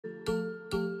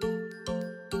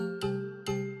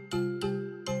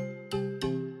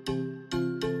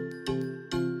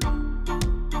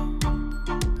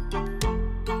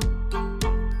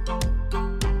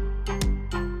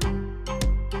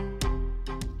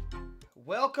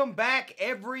Welcome back,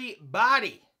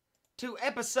 everybody, to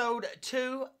episode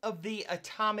 2 of the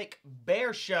Atomic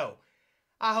Bear Show.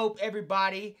 I hope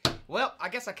everybody, well, I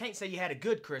guess I can't say you had a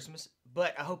good Christmas,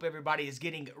 but I hope everybody is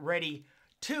getting ready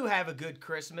to have a good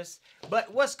Christmas.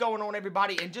 But what's going on,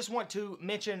 everybody? And just want to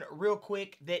mention real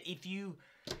quick that if you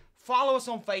follow us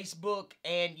on Facebook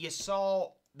and you saw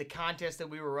the contest that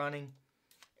we were running,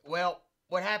 well,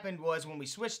 what happened was when we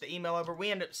switched the email over,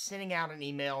 we ended up sending out an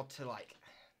email to like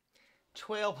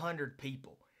 1,200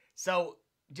 people. So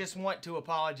just want to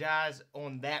apologize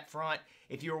on that front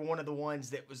if you were one of the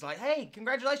ones that was like, hey,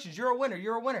 congratulations, you're a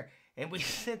winner. And we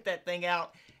sent that thing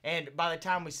out, and by the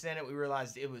time we sent it, we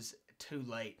realized it was too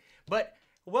late. But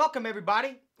welcome,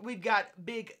 everybody. We've got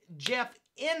Big Jeff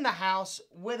in the house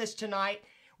with us tonight.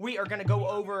 We are going to go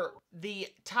over the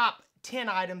top 10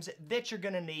 items that you're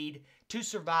going to need to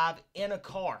survive in a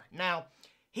car. Now,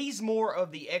 he's more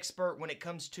of the expert when it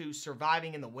comes to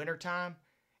surviving in the wintertime,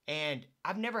 and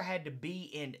I've never had to be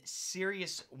in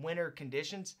serious winter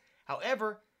conditions.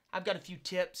 However, I've got a few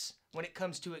tips when it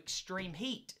comes to extreme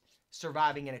heat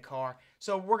surviving in a car.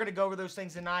 So we're going to go over those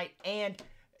things tonight, and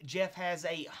Jeff has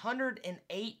a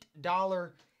 $108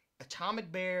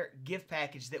 Atomic Bear gift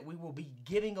package that we will be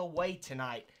giving away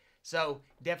tonight. So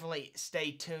definitely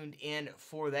stay tuned in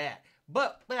for that.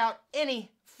 But without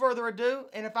any further ado,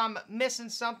 and if I'm missing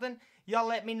something, y'all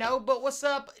let me know. But what's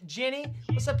up, Jenny?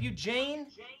 What's up, Eugene?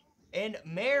 And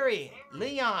Mary,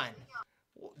 Leon,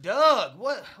 Doug,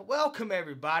 welcome,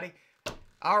 everybody.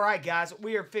 All right, guys,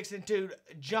 we are fixing to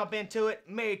jump into it.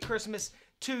 Merry Christmas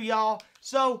to y'all.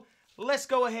 So let's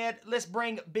go ahead. Let's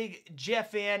bring Big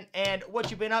Jeff in. And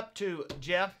what you been up to,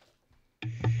 Jeff?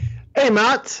 Hey,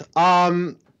 Matt.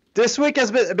 This week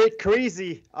has been a bit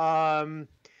crazy.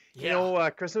 You know,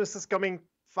 Christmas is coming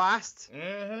fast,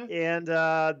 and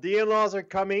the in-laws are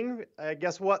coming.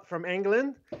 Guess what? From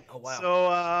England. Oh wow! So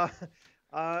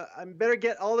I better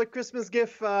get all the Christmas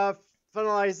gift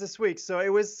finalized this week. So it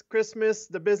was Christmas.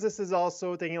 The business is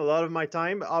also taking a lot of my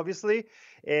time, obviously,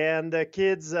 and the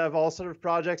kids have all sort of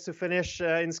projects to finish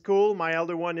in school. My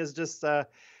elder one is just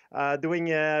doing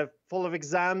full of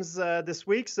exams this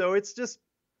week, so it's just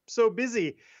so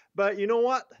busy. But you know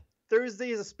what? Thursday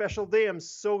is a special day. I'm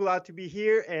so glad to be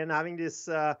here and having this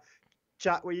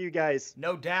chat with you guys.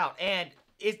 No doubt. And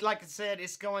it's like I said,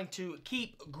 it's going to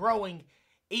keep growing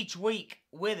each week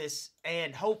with us.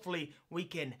 And hopefully we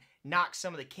can knock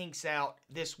some of the kinks out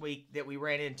this week that we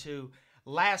ran into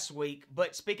last week.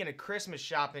 But speaking of Christmas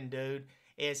shopping, dude,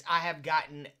 is I have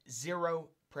gotten zero,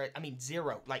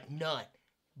 like none.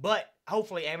 But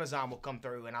hopefully Amazon will come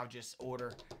through and I'll just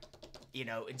order, you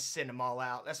know, and send them all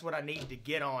out. That's what I need to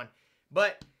get on.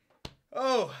 But,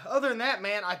 other than that,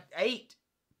 man, I ate,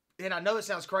 and I know it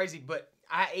sounds crazy, but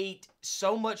I ate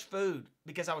so much food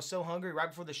because I was so hungry right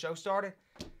before the show started.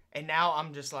 And now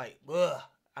I'm just like, ugh,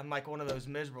 I'm like one of those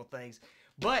miserable things.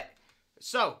 But,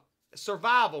 so,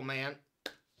 survival, man.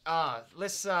 I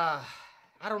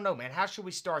don't know, man. How should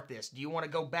we start this? Do you want to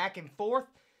go back and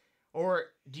forth? Or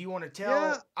do you want to tell?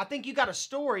 Yeah. I think you got a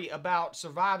story about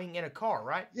surviving in a car,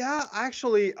 right? Yeah,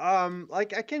 actually,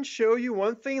 like I can show you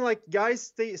one thing. Like,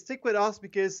 guys, stick with us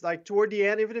because, like, toward the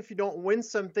end, even if you don't win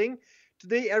something,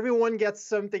 today everyone gets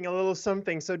something, a little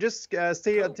something. So just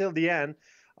stay until the end.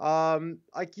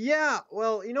 Like, yeah,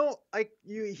 well, you know, like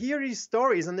you hear these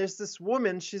stories, and there's this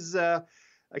woman. She's a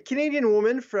Canadian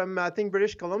woman from, I think,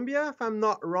 British Columbia, if I'm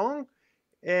not wrong.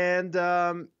 And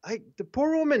the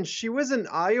poor woman, she was in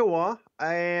Iowa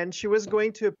and she was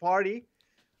going to a party,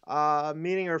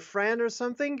 meeting her friend or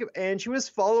something, and she was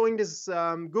following this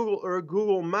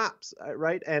Google Maps,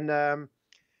 right? And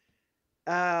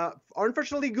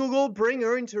unfortunately, Google bring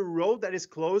her into a road that is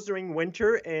closed during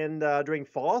winter and during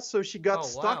fall, so she got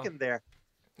stuck in there.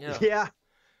 Yeah,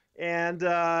 and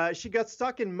she got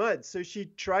stuck in mud, so she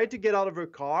tried to get out of her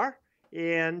car.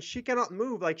 And she cannot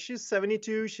move. Like, she's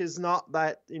 72. She's not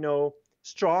that, you know,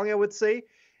 strong, I would say.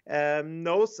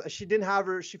 No, she didn't have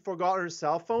her. She forgot her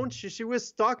cell phone. She was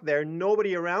stuck there.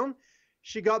 Nobody around.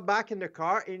 She got back in the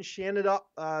car, and she ended up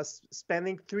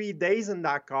spending 3 days in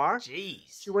that car.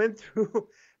 Jeez. She went through,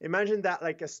 imagine that,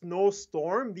 like a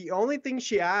snowstorm. The only thing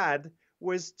she had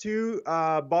was 2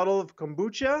 bottles of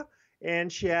kombucha.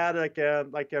 And she had like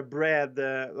a bread,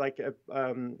 like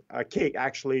a cake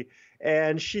actually,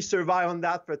 and she survived on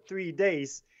that for 3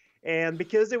 days. And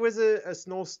because it was a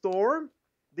snowstorm,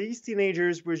 these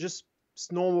teenagers were just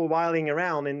snowmobiling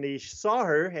around, and they saw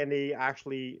her, and they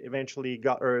actually eventually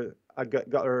got her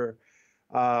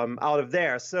out of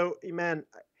there. So, man,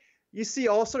 you see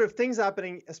all sort of things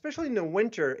happening, especially in the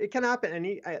winter. It can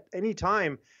happen at any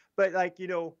time, but like, you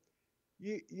know,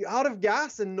 you out of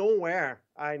gas and nowhere,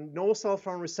 and no cell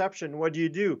phone reception. What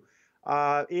do?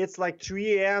 It's like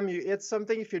 3 a.m. You it's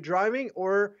something if you're driving,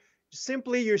 or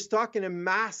simply you're stuck in a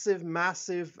massive,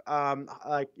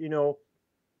 like you're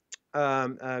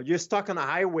stuck on a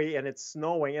highway and it's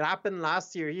snowing. It happened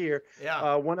last year here.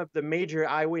 Yeah. One of the major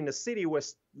highway in the city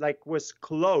was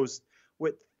closed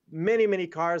with many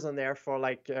cars on there for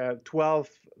like 12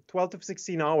 to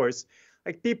 16 hours.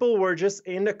 Like people were just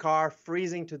in the car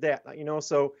freezing to death.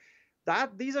 So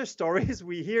that these are stories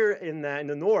we hear in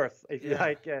the north. If you Yeah.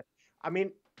 like, I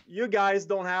mean, you guys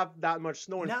don't have that much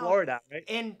snow in No, Florida, right?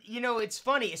 and it's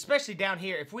funny, especially down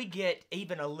here, if we get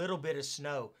even a little bit of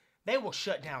snow, they will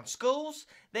shut down schools,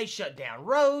 they shut down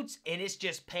roads, and it's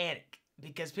just panic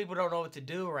because people don't know what to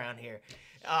do around here.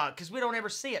 Because we don't ever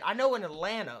see it. I know in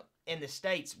Atlanta, in the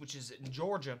States, which is in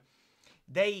Georgia,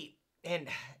 and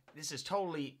this is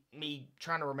totally me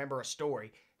trying to remember a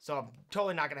story, so I'm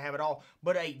totally not going to have it all,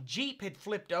 but a Jeep had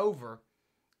flipped over,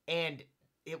 and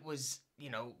it was,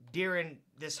 during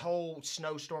this whole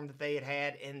snowstorm that they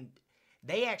had, and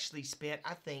they actually spent,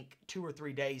 I think, 2 or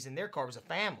 3 days in their car. It was a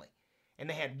family, and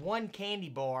they had one candy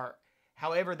bar.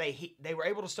 However, they were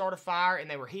able to start a fire, and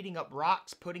they were heating up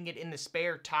rocks, putting it in the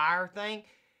spare tire thing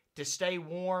to stay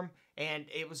warm, and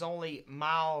it was only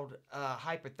mild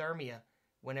hypothermia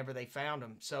whenever they found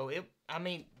them. So,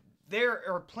 there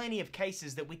are plenty of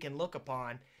cases that we can look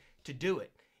upon to do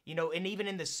it. And even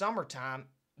in the summertime,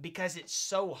 because it's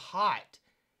so hot,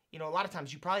 a lot of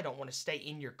times you probably don't want to stay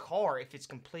in your car if it's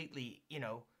completely,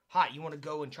 hot. You want to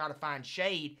go and try to find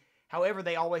shade. However,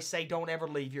 they always say don't ever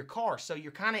leave your car. So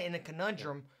you're kind of in a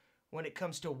conundrum when it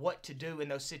comes to what to do in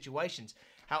those situations.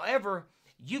 However,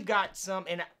 you've got some,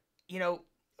 and,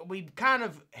 we've kind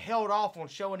of held off on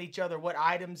showing each other what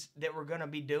items that we're going to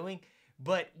be doing.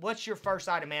 But what's your first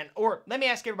item, man? Or let me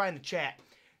ask everybody in the chat.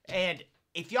 And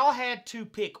if y'all had to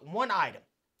pick one item,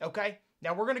 okay?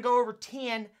 Now, we're going to go over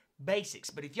 10 basics.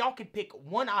 But if y'all could pick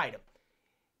one item,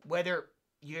 whether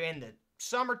you're in the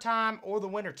summertime or the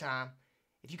wintertime,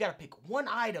 if you got to pick one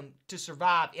item to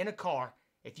survive in a car,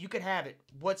 if you could have it,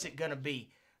 what's it going to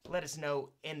be? Let us know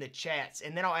in the chats.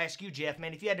 And then I'll ask you, Jeff,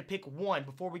 man, if you had to pick one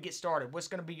before we get started, what's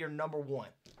going to be your number one?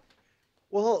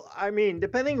 Well, I mean,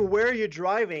 depending where you're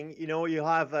driving, you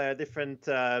have different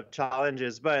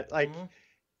challenges. But like,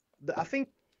 I think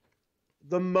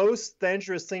the most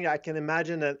dangerous thing I can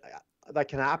imagine that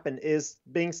can happen is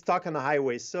being stuck on the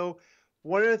highway. So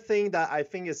one of the things that I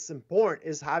think is important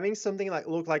is having something like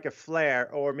look like a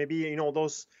flare, or maybe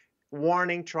those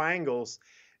warning triangles.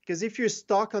 Because if you're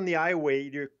stuck on the highway,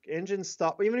 your engine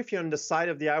stop. Even if you're on the side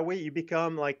of the highway, you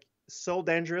become like so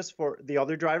dangerous for the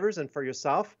other drivers and for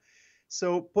yourself.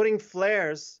 So putting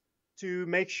flares to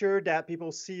make sure that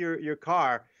people see your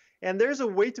car. And there's a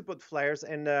way to put flares,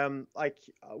 and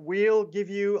we'll give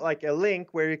you like a link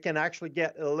where you can actually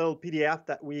get a little PDF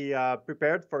that we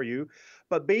prepared for you.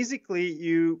 But basically,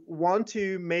 you want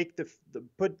to make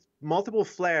put multiple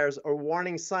flares or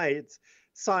warning signs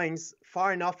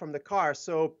far enough from the car.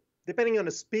 So depending on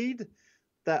the speed,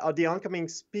 the oncoming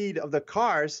speed of the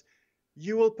cars,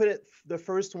 you will put the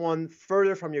first one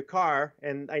further from your car,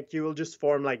 and like you will just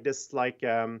form like this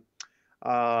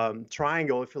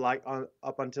triangle, if you like,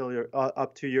 up until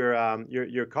up to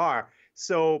your car,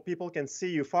 so people can see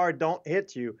you far, don't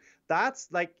hit you. That's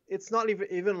like, it's not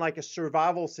even like a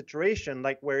survival situation,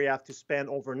 like where you have to spend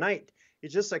overnight.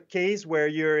 It's just a case where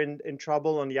you're in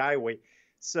trouble on the highway.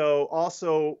 So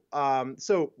also,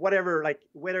 so whatever, like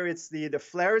whether it's the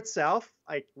flare itself,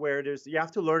 like where you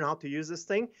have to learn how to use this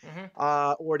thing,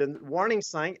 or the warning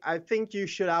sign, I think you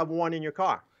should have one in your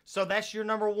car. So that's your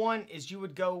number one, is you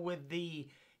would go with the,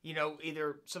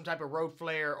 either some type of road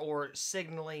flare or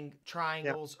signaling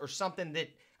triangles or something that,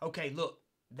 okay, look,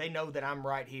 they know that I'm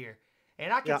right here.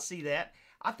 And I can see that.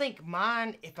 I think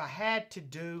mine, if I had to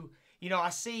do, I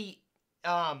see,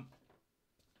 what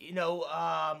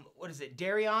is it,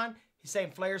 Darion? He's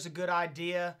saying flare's a good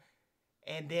idea.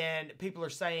 And then people are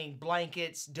saying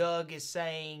blankets. Doug is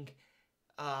saying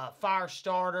fire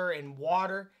starter and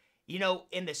water.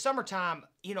 In the summertime,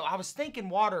 I was thinking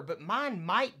water, but mine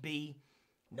might be,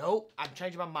 nope, I'm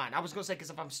changing my mind. I was going to say, because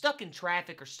if I'm stuck in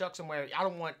traffic or stuck somewhere, I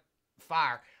don't want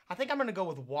fire. I think I'm going to go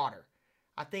with water.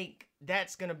 I think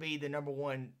that's going to be the number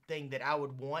one thing that I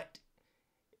would want.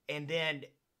 And then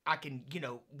I can,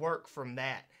 work from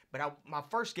that. But my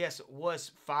first guess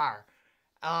was fire.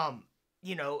 And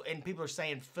people are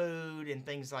saying food and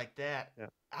things like that. Yeah.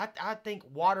 I think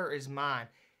water is mine.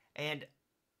 And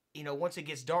once it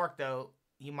gets dark, though,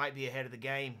 you might be ahead of the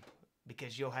game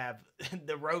because you'll have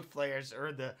the road flares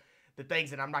or the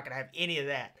things, and I'm not going to have any of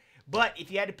that. But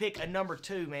if you had to pick a number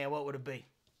two, man, what would it be?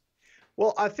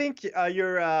 Well, I think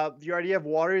your idea of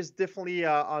water is definitely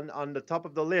on the top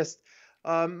of the list.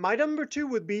 My number two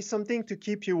would be something to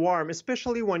keep you warm,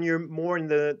 especially when you're more in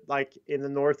the like in the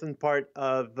northern part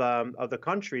of the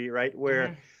country, right,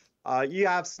 where Hmm. you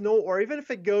have snow, or even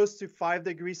if it goes to 5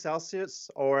 degrees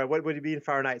Celsius, or what would it be in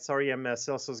Fahrenheit? Sorry, I'm a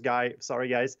Celsius guy. Sorry,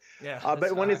 guys. Yeah, that's But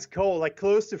all when right. it's cold, like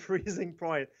close to freezing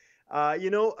point,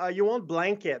 you want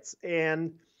blankets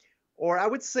and or I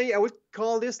would say I would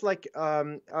call this like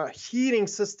a heating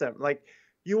system. Like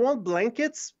you want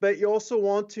blankets, but you also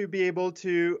want to be able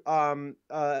to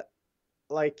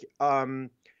like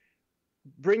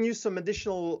bring you some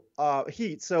additional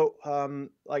heat. So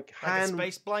like Like a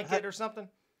space blanket or something.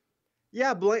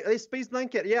 yeah, a space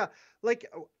blanket. Yeah,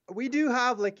 like we do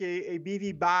have like a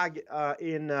BV bag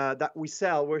in that we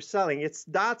sell. We're selling. It's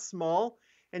that small,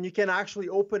 and you can actually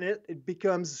open it. It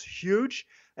becomes huge,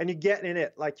 and you get in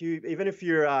it. Like you, even if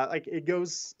you're like it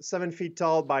goes 7 feet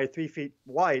tall by 3 feet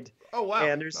wide, Oh wow.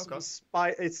 and there's some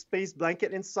Okay. it's space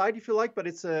blanket inside if you like, but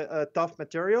it's a tough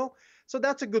material. So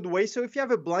that's a good way. So if you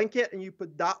have a blanket and you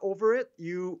put that over it,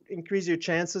 you increase your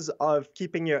chances of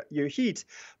keeping your heat.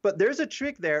 But there's a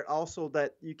trick there also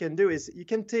that you can do is you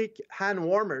can take hand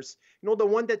warmers. You know the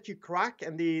one that you crack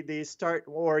and they start,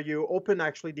 or you open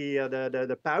actually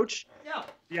the pouch. Yeah.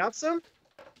 You have some?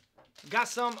 Got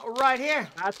some right here.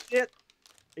 That's it.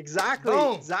 Exactly,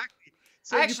 Boom. exactly.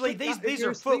 So you Actually, put these that in these are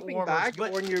your foot sleeping warmers, bag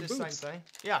but or in your the same boots. thing.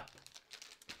 Yeah.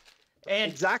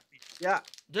 And Exactly. Yeah.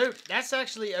 dude, that's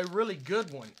actually a really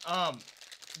good one.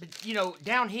 But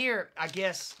down here, I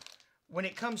guess when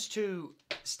it comes to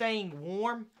staying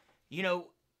warm,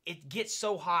 it gets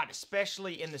so hot,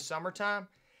 especially in the summertime,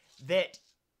 that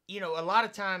a lot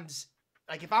of times,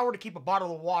 like if I were to keep a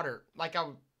bottle of water, like I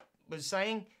was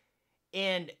saying,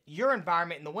 in your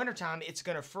environment in the wintertime, it's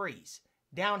going to freeze.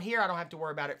 Down here, I don't have to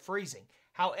worry about it freezing.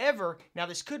 However, now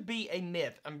this could be a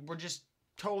myth. We're just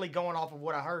totally going off of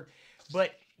what I heard,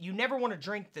 but you never want to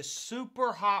drink the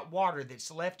super hot water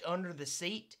that's left under the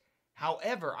seat.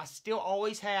 However, I still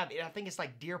always have, I think it's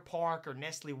like Deer Park or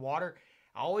Nestle water.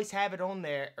 I always have it on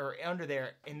there or under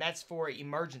there, and that's for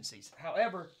emergencies.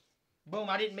 However, boom,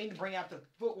 I didn't mean to bring out the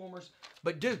foot warmers,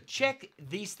 but dude, check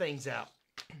these things out.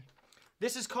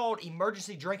 This is called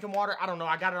emergency drinking water. I don't know.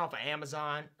 I got it off of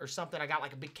Amazon or something. I got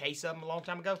like a big case of them a long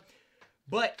time ago.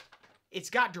 But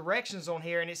it's got directions on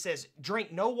here and it says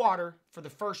drink no water for the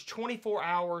first 24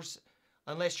 hours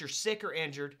unless you're sick or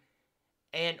injured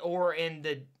and or in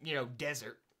the,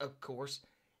 desert, of course.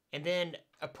 And then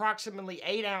approximately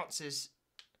 8 ounces,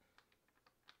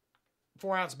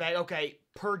 4-ounce bag, okay,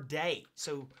 per day.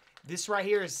 So this right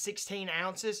here is 16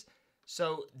 ounces.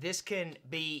 So this can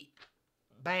be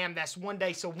bam, that's one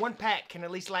day. So one pack can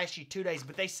at least last you 2 days.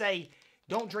 But they say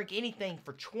don't drink anything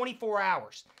for 24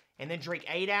 hours and then drink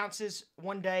 8 ounces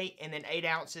one day and then 8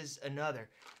 ounces another.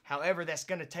 However, that's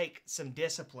going to take some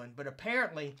discipline. But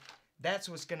apparently, that's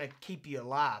what's going to keep you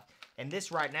alive. And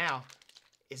this right now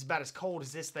is about as cold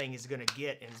as this thing is going to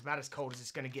get. And it's about as cold as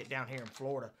it's going to get down here in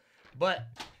Florida. But,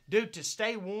 dude, to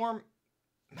stay warm,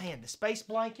 man, the space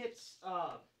blankets,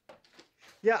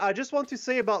 Yeah, I just want to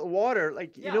say about water,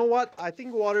 like you yeah. know what? I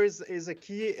think water is a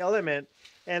key element,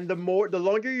 and the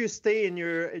longer you stay in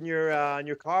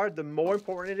your car, the more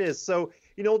important it is. So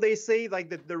they say like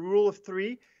the rule of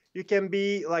three. You can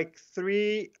be like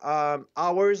 3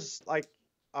 hours like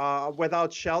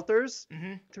without shelters,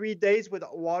 Mm-hmm. 3 days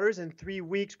without waters, and 3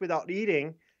 weeks without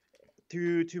eating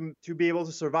to be able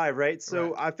to survive, right? Right.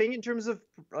 So I think in terms of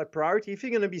priority, if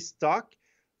you're gonna be stuck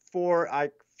for a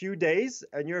few days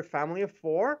and you're a family of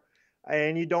four,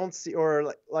 and you don't see,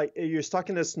 or like you're stuck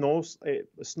in a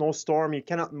snowstorm, you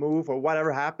cannot move or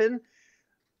whatever happened,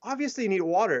 obviously you need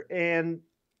water. And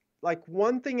like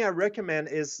one thing I recommend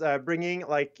is bringing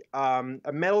like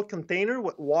a metal container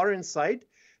with water inside.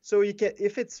 So you can,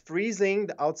 if it's freezing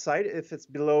outside, if it's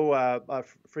below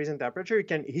freezing temperature, you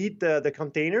can heat the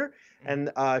container. Mm-hmm.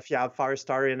 And if you have fire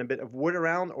starter and a bit of wood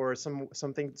around, or some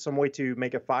way to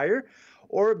make a fire,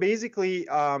 or basically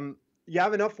you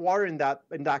have enough water in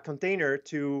that container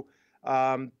to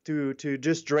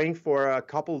just drink for a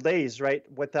couple days, right,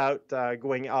 without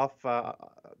going off,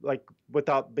 like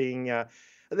without being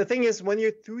the thing is, when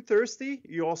you're too thirsty,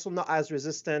 you're also not as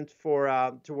resistant for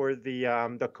toward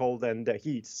the cold and the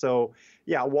heat. So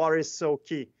yeah, water is so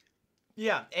key.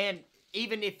 Yeah, and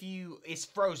even if it's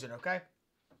frozen, okay,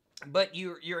 but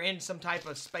you're in some type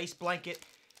of space blanket,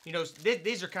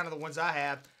 these are kind of the ones I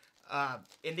have,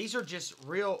 and these are just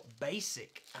real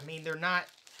basic. I mean, they're not.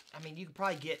 I mean, you could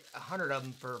probably get 100 of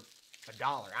them for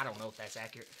 $1. I don't know if that's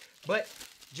accurate, but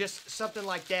just something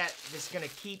like that that's going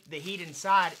to keep the heat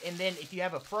inside. And then if you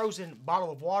have a frozen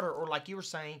bottle of water, or like you were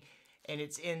saying, and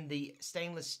it's in the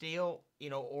stainless steel,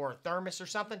 or a thermos or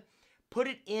something, put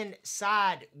it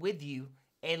inside with you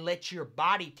and let your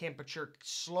body temperature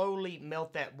slowly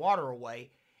melt that water away,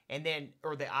 and then,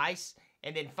 or the ice,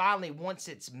 and then finally, once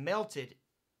it's melted,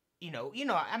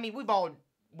 I mean, we've all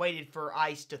waited for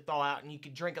ice to thaw out, and you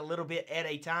could drink a little bit at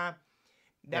a time.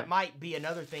 That might be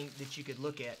another thing that you could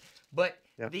look at. But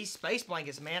these space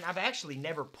blankets, man, I've actually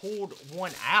never pulled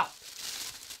one out.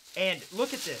 And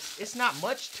look at this. It's not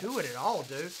much to it at all,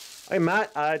 dude. Hey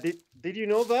Matt, did you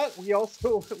know that we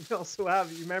also have?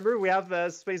 You remember we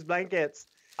have space blankets.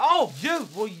 Oh,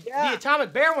 dude. Well, the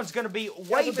Atomic Bear one's going to be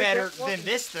way better than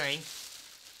this thing.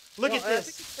 Look at this.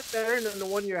 I think it's better than the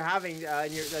one you're having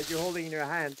that you're holding in your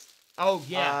hands. Oh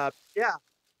yeah.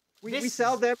 We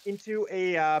sell them into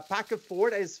a pack of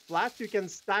 4 that is flat. You can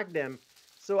stack them.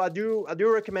 So I do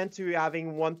recommend to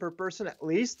having one per person at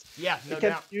least. Yeah, no doubt. You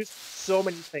can use so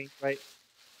many things, right?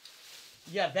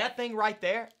 Yeah, that thing right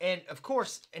there. And of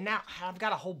course, and now I've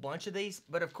got a whole bunch of these,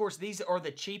 but of course these are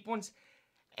the cheap ones.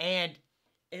 And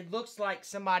it looks like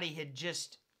somebody had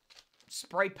just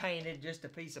spray painted just a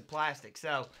piece of plastic.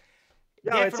 So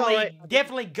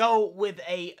definitely go with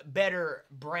a better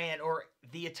brand or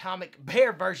the Atomic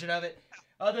Bear version of it.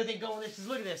 Other than going this,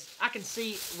 look at this. I can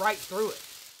see right through it.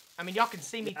 I mean, y'all can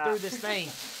see me through this thing.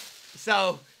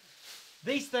 So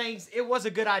these things, it was a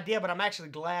good idea, but I'm actually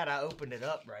glad I opened it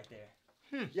up right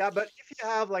there. Yeah, but if you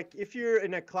have if you're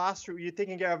in a classroom, you're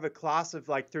thinking of a class of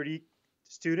 30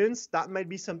 students, that might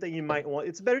be something you might want.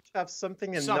 It's better to have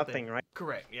something than nothing, right?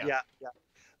 Correct. Yeah.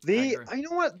 You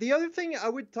know what? The other thing I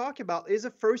would talk about is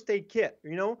a first aid kit.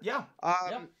 Yeah.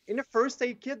 In a first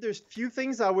aid kit, there's few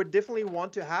things I would definitely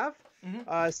want to have.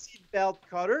 Seat belt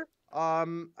cutter,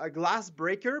 a glass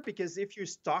breaker, because if you're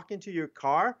stuck into your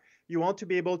car, you want to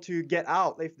be able to get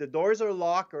out. If the doors are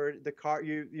locked or the car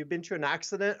you've been through an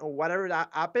accident or whatever that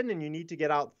happened and you need to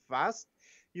get out fast,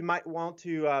 you might want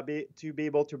to be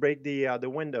able to break the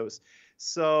windows.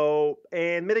 So,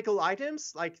 and medical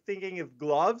items, like thinking of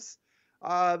gloves,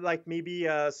 like maybe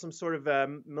some sort of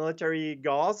military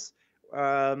gauze.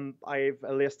 I have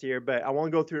a list here, but I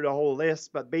won't go through the whole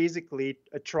list. But basically,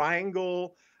 a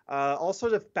triangle, all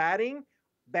sorts of padding,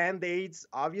 band-aids,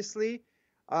 obviously.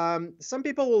 Some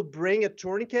people will bring a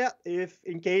tourniquet if,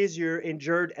 in case you're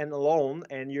injured and alone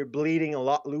and you're bleeding a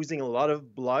lot, losing a lot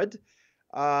of blood.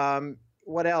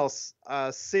 What else?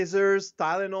 Scissors,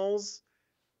 Tylenols,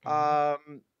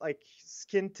 like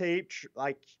skin tape,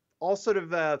 like all sort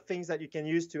of things that you can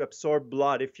use to absorb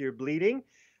blood if you're bleeding,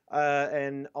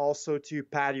 and also to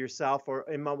pad yourself or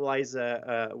immobilize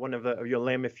one of your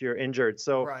limb if you're injured.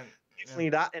 So definitely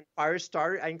that, and fire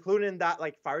starter. I include in that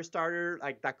fire starter,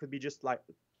 that could be just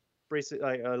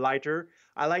basically a lighter.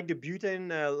 I like the butane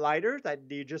lighter that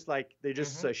they just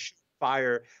shoot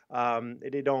fire.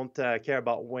 They don't care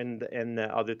about wind and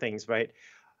other things, right?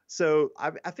 So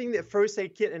I think the first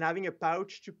aid kit and having a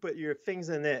pouch to put your things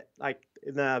in it,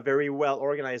 in a very well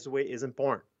organized way, is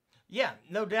important. Yeah,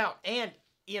 no doubt. And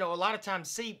a lot of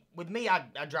times, see, with me, I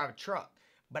drive a truck,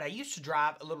 but I used to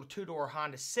drive a little 2-door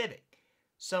Honda Civic.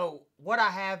 So what I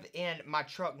have in my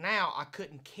truck now, I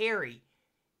couldn't carry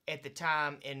at the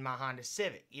time in my Honda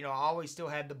Civic. I always still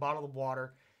had the bottle of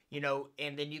water,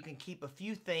 and then you can keep a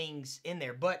few things in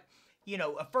there. But,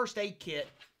 a first aid kit,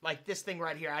 like this thing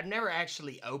right here, I've never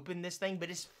actually opened this thing,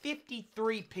 but it's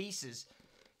 53 pieces.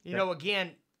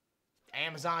 Again,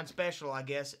 Amazon special, I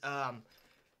guess.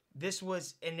 This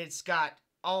was, and it's got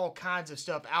all kinds of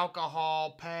stuff: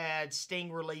 alcohol pads,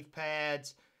 sting relief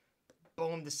pads,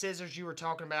 boom, the scissors you were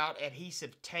talking about,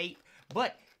 adhesive tape.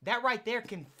 But that right there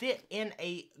can fit in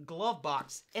a glove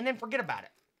box, and then forget about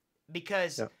it.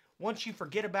 Because once you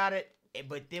forget about it,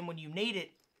 but then when you need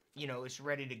it, it's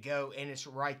ready to go, and it's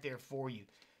right there for you.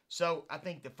 So I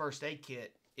think the first aid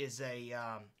kit is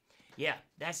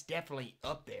that's definitely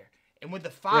up there. And with the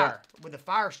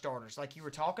fire starters, like you were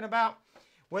talking about,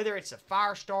 whether it's a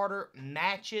fire starter,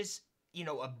 matches,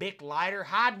 a Bic lighter,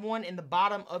 hide one in the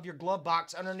bottom of your glove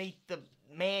box underneath the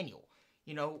manual,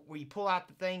 where you pull out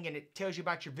the thing and it tells you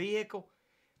about your vehicle.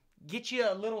 Get you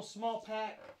a little small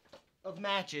pack of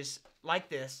matches like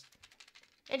this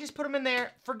and just put them in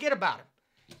there. Forget about them.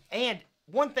 And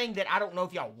one thing that I don't know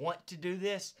if y'all want to do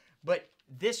this, but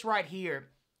this right here,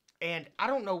 and I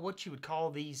don't know what you would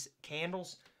call these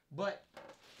candles, but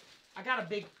I got a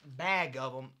big bag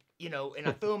of them, and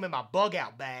I threw them in my bug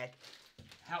out bag.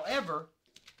 However,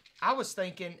 I was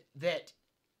thinking that,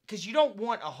 because you don't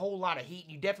want a whole lot of heat,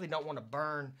 you definitely don't want to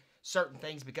burn certain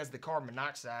things because of the carbon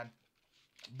monoxide,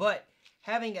 but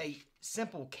having a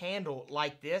simple candle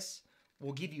like this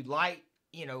will give you light,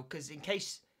 because in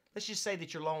case, let's just say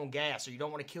that you're low on gas or you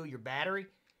don't want to kill your battery,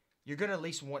 you're going to at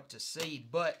least want to see.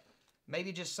 But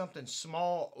maybe just something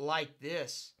small like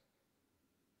this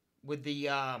with the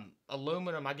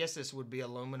aluminum. I guess this would be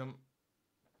aluminum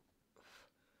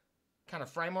kind of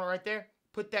frame on it right there.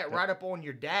 Put that right up on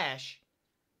your dash.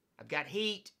 I've got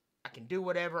heat. I can do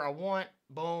whatever I want.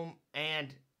 Boom.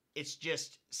 And it's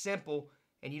just simple.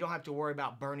 And you don't have to worry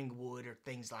about burning wood or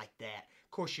things like that.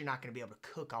 Of course, you're not going to be able to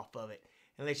cook off of it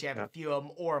unless you have a few of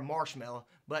them or a marshmallow.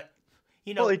 But,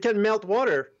 you know. Well, it can melt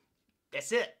water.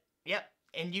 That's it. Yep.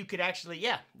 And you could actually,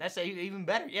 that's even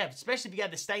better. Yeah, especially if you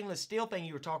got the stainless steel thing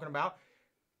you were talking about.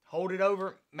 Hold it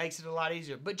over, makes it a lot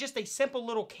easier. But just a simple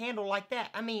little candle like that.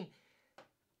 I mean,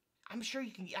 I'm sure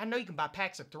you can, I know you can buy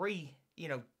packs of 3, you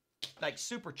know, like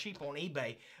super cheap on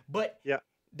eBay. But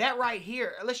that right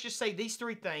here, let's just say these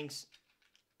 3 things,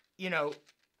 you know,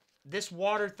 this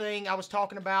water thing I was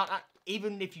talking about,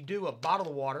 even if you do a bottle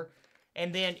of water,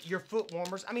 and then your foot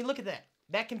warmers. I mean, look at that.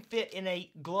 That can fit in a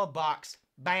glove box.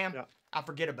 Bam. Yeah. I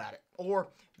forget about it. Or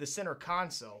the center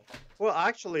console. Well,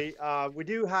 actually, we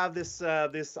do have this. I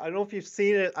don't know if you've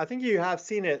seen it. I think you have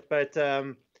seen it, but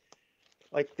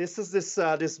like this is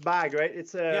this bag, right?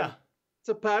 It's a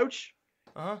pouch.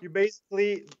 You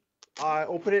basically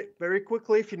open it very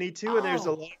quickly if you need to, and there's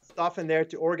a lot of stuff in there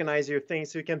to organize your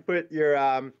things. So you can put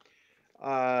your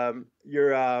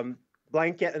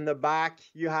blanket in the back.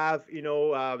 You have, you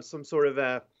know, some sort of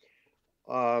a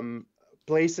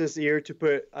places here to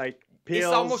put like pills.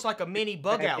 It's almost like a mini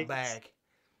bug out bag.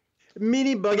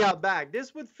 Mini bug out bag.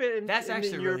 This would fit in,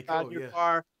 your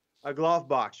car, a glove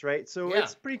box, right? So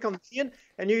it's pretty convenient,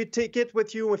 and you take it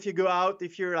with you if you go out.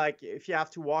 If you're like, if you have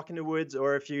to walk in the woods,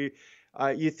 or if you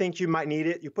you think you might need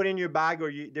it, you put it in your bag,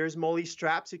 or there's MOLLE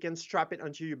straps. You can strap it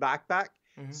onto your backpack,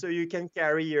 so you can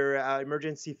carry your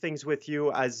emergency things with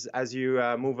you as you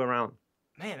move around.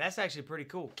 Man, that's actually pretty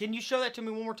cool. Can you show that to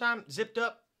me one more time? Zipped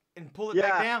up and pull it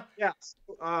back down? Yeah.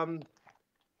 So,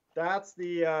 that's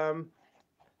the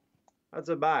that's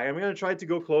a bag. I'm gonna try to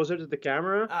go closer to the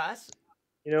camera.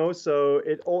 You know, so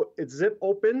it zip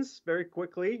opens very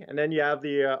quickly, and then you have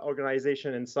the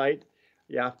organization inside.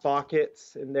 You have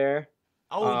pockets in there.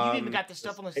 Oh, you even got the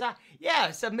stuff on the side. Yeah,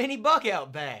 it's a mini bug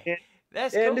out bag.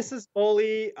 That's cool. And this is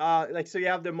MOLLE. Like, so you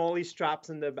have the MOLLE straps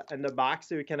in the back,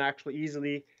 so you can actually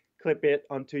easily clip it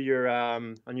onto your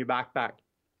on your backpack.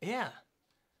 Yeah.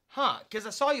 Huh? Because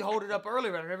I saw you hold it up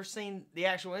earlier, but I've never seen the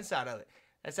actual inside of it.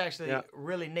 That's actually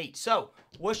really neat. So,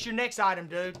 what's your next item,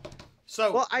 dude?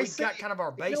 So, we've got kind of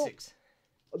our basics.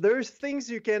 You know, there's things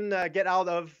you can get out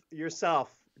of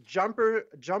yourself. Jumper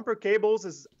cables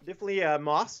is definitely a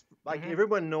must. Like,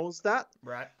 everyone knows that.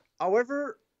 Right.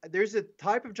 However, there's a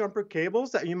type of jumper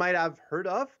cables that you might have heard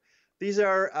of. These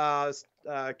are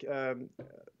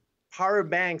power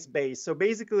banks based. So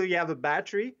basically, you have a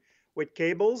battery with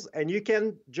cables, and you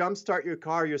can jumpstart your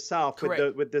car yourself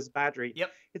with this battery.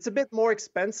 Yep. It's a bit more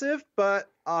expensive, but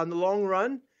on the long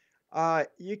run,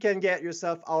 you can get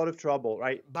yourself out of trouble,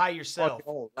 right? By yourself,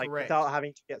 without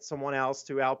having to get someone else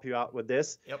to help you out with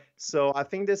this. Yep. So I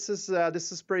think this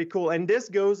is pretty cool, and this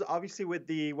goes obviously with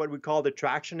the what we call the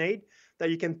traction aid that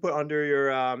you can put under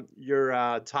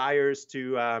your tires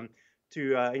to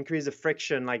increase the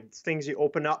friction, like things you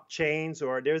open up chains,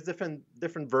 or there's different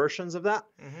versions of that.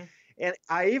 And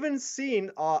I even seen,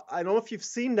 I don't know if you've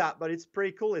seen that, but it's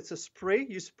pretty cool. It's a spray.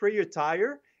 You spray your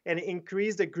tire, and it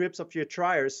increases the grips of your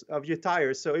tires.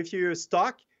 So if you're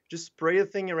stuck, just spray the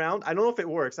thing around. I don't know if it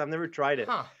works. I've never tried it.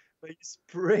 But you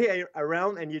spray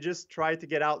around, and you just try to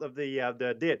get out of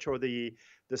the ditch or the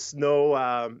snow.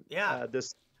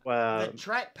 The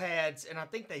track pads, and I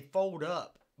think they fold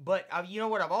up. But you know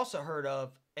what I've also heard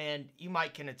of, and you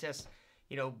might can attest,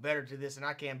 you know, better to this than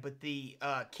I can, but the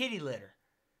kitty litter.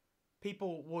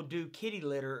 People will do kitty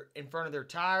litter in front of their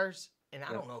tires, and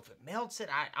I don't know if it melts it.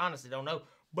 I honestly don't know.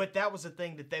 But that was the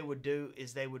thing that they would do,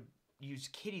 is they would use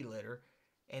kitty litter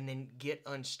and then get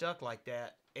unstuck like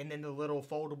that. And then the little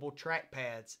foldable track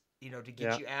pads, you know, to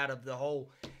get you out of the hole.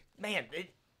 Man,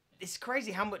 it's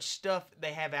crazy how much stuff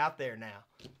they have out there now,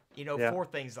 you know, for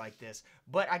things like this.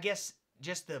 But I guess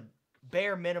just the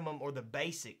bare minimum or the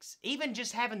basics, even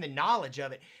just having the knowledge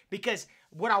of it. Because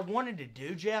what I wanted to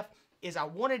do, Jeff, is I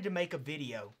wanted to make a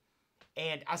video,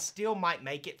 and I still might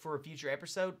make it for a future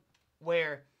episode,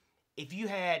 where if you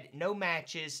had no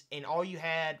matches and all you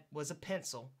had was a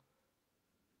pencil,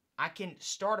 I can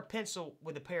start a pencil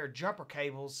with a pair of jumper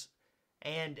cables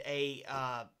and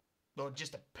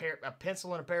just a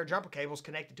pencil and a pair of jumper cables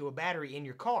connected to a battery in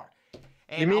your car.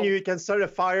 And you mean you can start a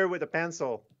fire with a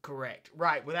pencil? Correct.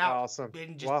 Right. Without awesome.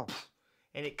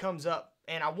 And it comes up.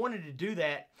 And I wanted to do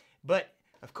that, but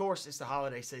of course it's the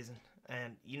holiday season,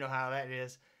 and you know how that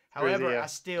is. crazy. However, Yeah. I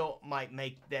still might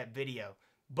make that video.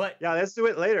 But Yeah, let's do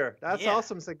it later. That's yeah,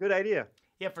 awesome. It's a good idea.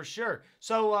 yeah, for sure.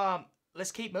 So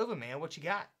let's keep moving, man. What you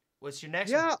got? What's your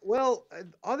next one? Yeah, well,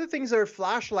 other things are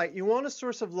flashlight. You want a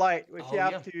source of light if you Oh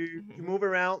have yeah. to Hmm. move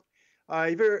around.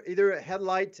 Either a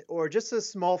headlight or just a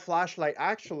small flashlight.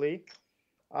 Actually,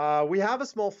 we have a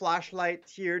small flashlight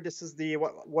here. This is the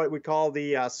what we call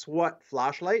the SWAT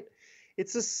flashlight.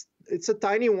 It's a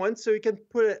tiny one, so you can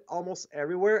put it almost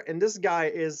everywhere. And this guy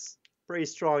is pretty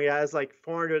strong. It has like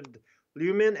 400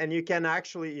 lumen, and you can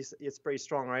actually it's pretty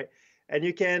strong, right? And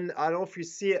you can, I don't know if you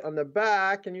see it on the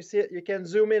back. Can you see it? You can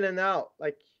zoom in and out.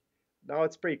 Like now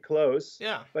it's pretty close,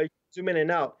 Yeah. but you can zoom in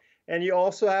and out. And you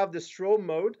also have the strobe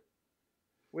mode,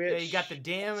 Yeah, you got the which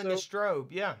dim and the also, strobe.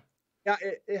 Yeah. yeah,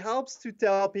 it helps to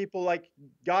tell people like,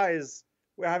 guys,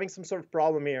 we're having some sort of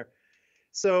problem here.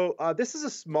 So this is a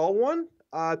small one,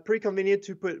 pretty convenient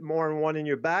to put more than one in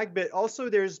your bag, but also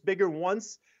there's bigger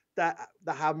ones that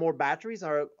have more batteries,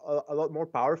 are a lot more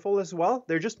powerful as well.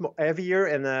 They're just heavier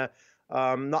and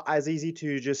not as easy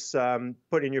to just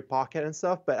put in your pocket and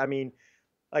stuff. But I mean,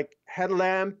 like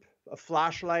headlamp, a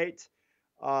flashlight,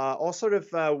 all sort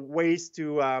of ways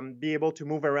to be able to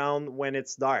move around when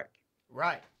it's dark.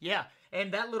 Right. Yeah.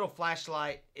 And that little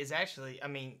flashlight is actually, I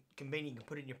mean, convenient. You can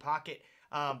put it in your pocket.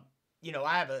 Um,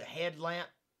 I have a headlamp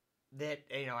that,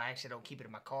 I actually don't keep it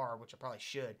in my car, which I probably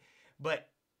should. But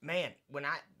man,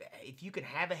 if you can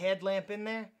have a headlamp in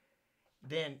there,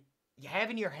 then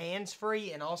having your hands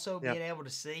free and also Yeah, being able to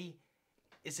see,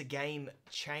 it's a game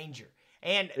changer.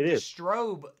 And it the is.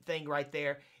 strobe thing right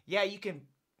there, yeah, you can,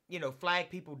 flag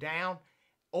people down,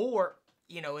 or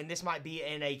and this might be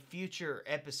in a future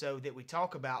episode that we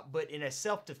talk about, but in a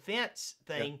self-defense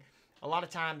Yeah, thing, a lot of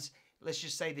times, let's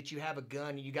just say that you have a gun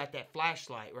and you got that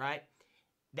flashlight, right?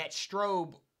 That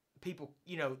strobe, people,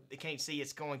 they can't see,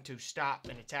 it's going to stop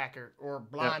an attacker or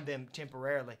yeah. blind them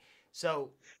temporarily.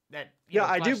 So that, Yeah,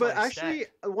 I do, but flashlight is actually,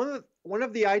 stacked. one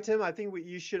of the item I think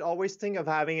you should always think of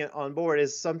having it on board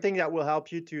is something that will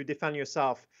help you to defend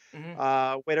yourself.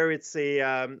 Hmm. Whether it's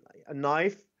a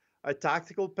knife, a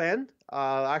tactical pen.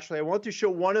 Actually, I want to show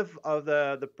one of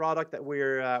the product that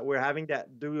we're having that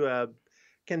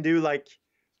can do like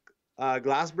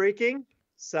glass breaking,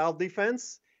 self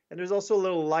defense, and there's also a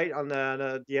little light on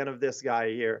the end of this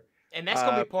guy here. And that's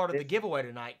going to be part of the If giveaway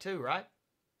tonight, too, right?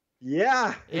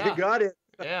 Yeah, you Yeah. got it.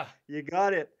 Yeah. You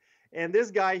got it. And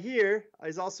this guy here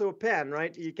is also a pen,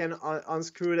 right? You can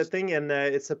unscrew the thing, and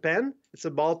it's a pen. It's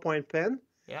a ballpoint pen,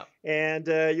 Yeah. and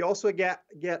you also get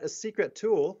a secret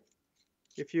tool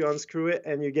if you unscrew it,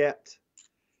 and you get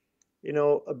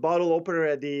a bottle opener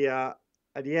at the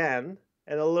end,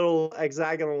 and a little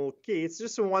hexagonal key. It's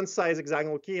just a one size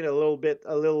hexagonal key and a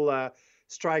little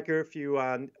striker if you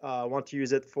want to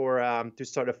use it for to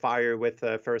start a fire with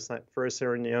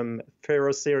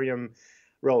ferrocerium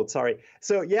road. Sorry.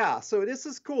 So yeah, so this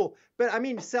is cool. But I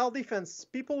mean, self-defense.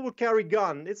 People will carry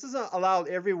gun. This isn't allowed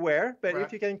everywhere, but Right.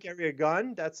 if you can carry a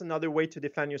gun, that's another way to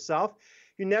defend yourself.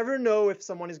 You never know if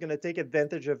someone is going to take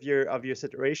advantage of your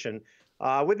situation.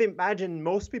 I would imagine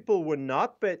most people would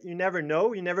not, but you never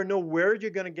know. You never know where you're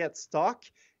going to get stuck.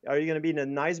 Are you going to be in a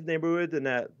nice neighborhood, in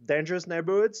a dangerous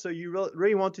neighborhood? So you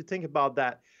really want to think about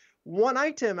that. One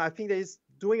item I think that is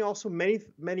doing also many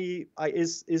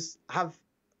is have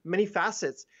many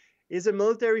facets is a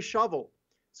military shovel.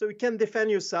 So you can defend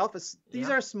yourself. These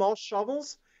Yeah. are small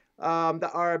shovels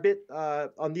that are a bit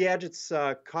on the edge. It's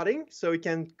cutting, so you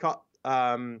can cut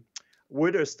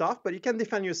wood or stuff, but you can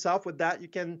defend yourself with that. You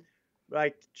can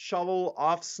like shovel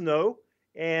off snow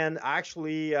and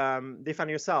actually defend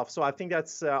yourself. So I think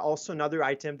that's also another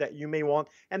item that you may want.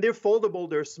 And they're foldable,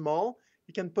 they're small.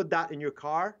 You can put that in your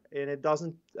car, and it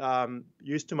doesn't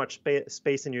use too much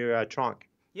space in your trunk.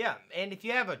 Yeah. And if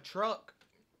you have a truck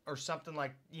or something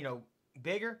like,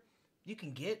 bigger, you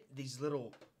can get these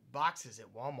little boxes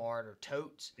at Walmart or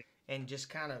totes and just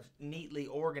kind of neatly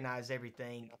organize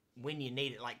everything when you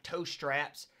need it, like toe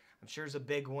straps. I'm sure is a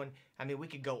big one. I mean, we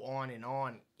could go on and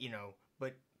on,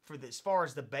 but as far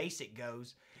as the basic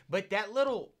goes, but that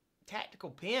little tactical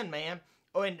pen, man.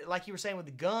 Oh, and like you were saying with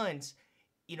the guns,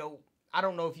 you know, I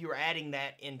don't know if you were adding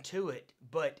that into it,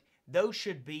 but those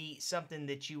should be something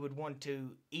that you would want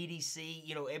to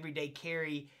EDC, everyday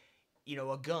carry,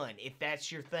 a gun if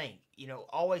that's your thing.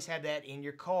 Always have that in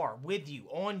your car with you,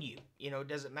 on you. It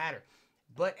doesn't matter.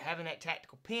 But having that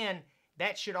tactical pen,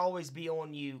 that should always be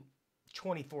on you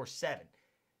 24/7.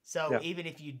 So Yeah. even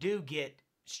if you do get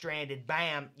stranded,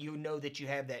 bam, you know that you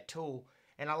have that tool.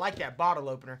 And I like that bottle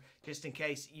opener just in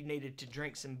case you needed to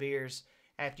drink some beers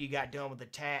after you got done with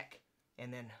attack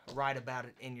and then write about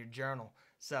it in your journal.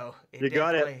 So You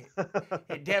got it.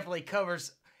 it definitely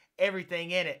covers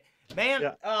everything in it. Man,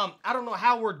 Yeah. I don't know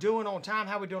how we're doing on time.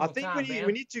 How we doing I on think time, man?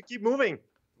 we need to keep moving.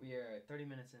 We are 30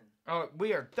 minutes in. Oh,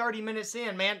 we are 30 minutes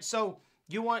in, man. So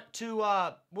you want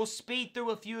to, we'll speed through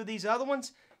a few of these other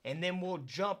ones, and then we'll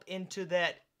jump into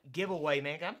that giveaway,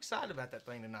 man. I'm excited about that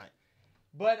thing tonight.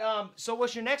 But, so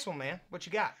what's your next one, man? What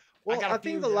you got? Well, got I a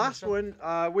few think the that I'm last gonna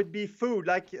one would be food.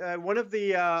 Like one of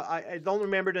the I don't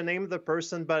remember the name of the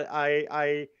person, but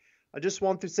I just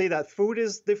want to say that food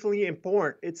is definitely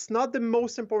important. It's not the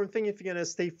most important thing if you're gonna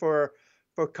stay for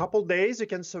a couple days. You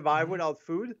can survive Mhm. without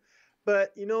food,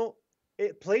 but you know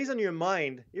it plays on your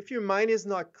mind. If your mind is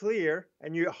not clear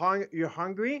and you're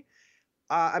hungry,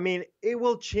 I mean it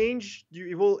will change you.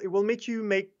 It will make you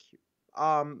make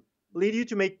lead you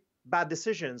to make bad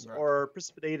decisions Right. or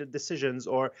precipitated decisions,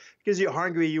 or because you're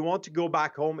hungry you want to go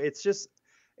back home. It's just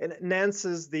it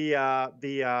enhances the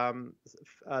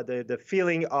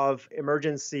feeling of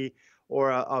emergency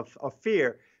or of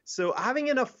fear. So having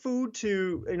enough food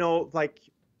to like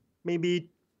maybe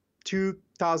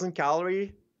 2,000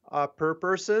 calorie per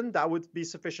person, that would be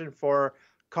sufficient for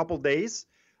a couple days.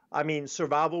 I mean,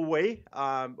 survival way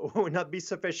would not be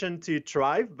sufficient to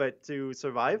thrive, but to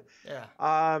survive. Yeah.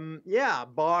 Yeah,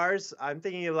 bars. I'm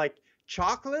thinking of like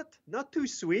chocolate, not too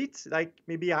sweet, like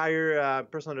maybe a higher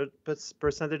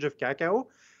percentage of cocoa.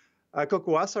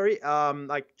 Sorry,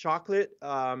 like chocolate.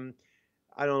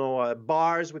 I don't know,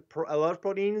 bars with a lot of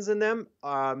proteins in them.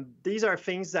 These are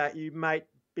things that you might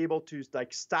be able to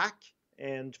like stack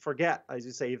and forget, as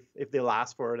you say, if they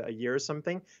last for a year or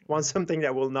something. You want something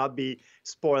that will not be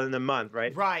spoiled in a month,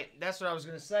 right? Right. That's what I was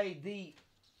going to say.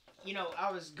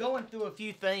 I was going through a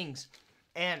few things,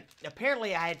 and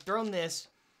apparently I had thrown this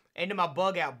into my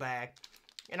bug out bag,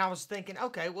 and I was thinking,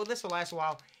 okay, well, this will last a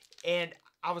while. And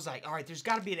I was like, all right, there's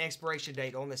got to be an expiration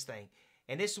date on this thing.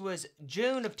 And this was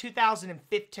June of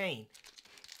 2015.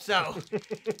 So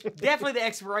definitely the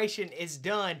expiration is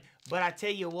done. But I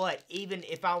tell you what, even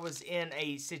if I was in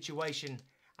a situation,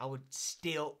 I would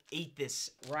still eat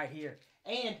this right here.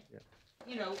 And,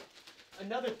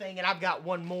 another thing, and I've got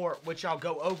one more, which I'll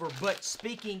go over. But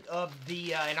speaking of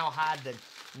the, and I'll hide the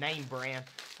name brand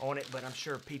on it, but I'm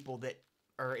sure people that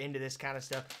are into this kind of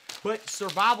stuff. But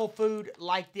survival food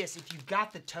like this, if you've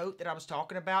got the tote that I was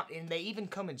talking about, and they even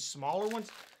come in smaller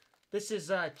ones, this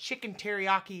is chicken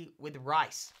teriyaki with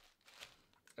rice.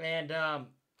 And,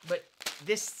 but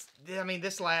this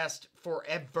lasts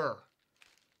forever.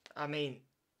 I mean,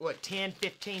 what, 10,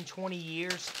 15, 20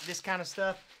 years, this kind of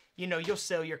stuff? You'll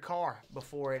sell your car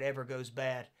before it ever goes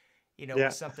bad,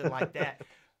 with something like that.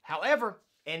 However,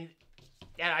 and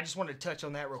I just wanted to touch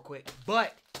on that real quick,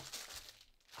 but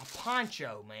a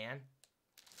poncho, man.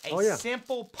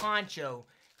 Simple poncho,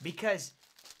 because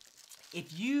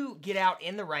if you get out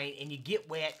in the rain and you get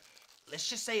wet, let's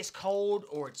just say it's cold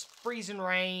or it's freezing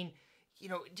rain,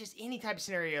 just any type of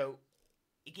scenario,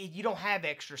 you don't have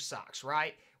extra socks,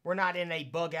 right? We're not in a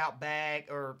bug out bag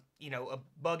or, a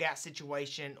bug out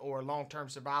situation or a long-term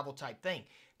survival type thing.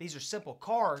 These are simple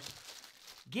cars.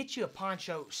 Get you a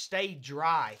poncho, stay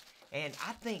dry. And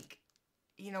I think,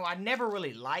 I never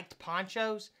really liked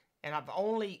ponchos, and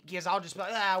because I'll just be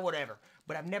like, whatever.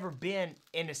 But I've never been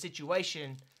in a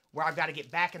situation where I've got to get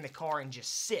back in the car and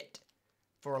just sit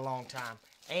for a long time.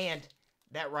 And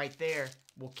that right there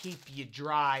will keep you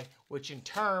dry, which in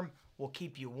turn will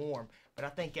keep you warm. But I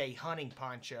think a hunting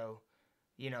poncho,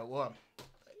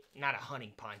 not a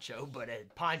hunting poncho, but a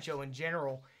poncho in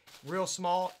general, real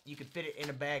small, you could fit it in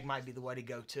a bag, might be the way to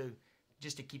go too,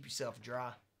 just to keep yourself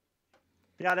dry.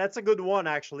 Yeah, that's a good one,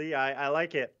 actually. I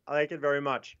like it. I like it very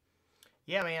much.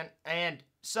 Yeah, man. And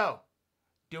so,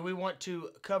 do we want to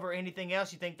cover anything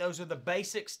else? You think those are the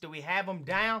basics? Do we have them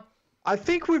down? I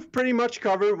think we've pretty much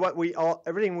covered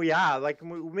everything we have. Like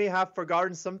we may have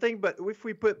forgotten something, but if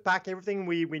we pack everything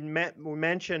we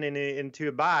mentioned into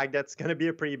a bag, that's going to be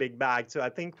a pretty big bag. So I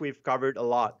think we've covered a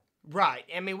lot. Right.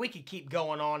 I mean, we could keep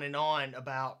going on and on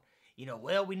about,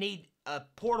 we need a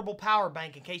portable power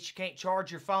bank in case you can't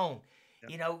charge your phone.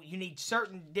 Yeah. You need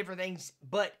certain different things.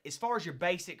 But as far as your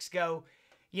basics go,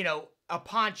 a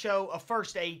poncho, a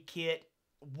first aid kit,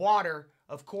 water,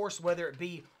 of course, whether it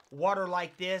be water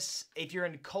like this, if you're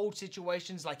in cold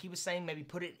situations, like he was saying, maybe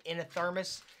put it in a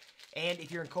thermos. And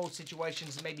if you're in cold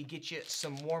situations, maybe get you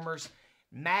some warmers,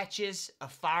 matches, a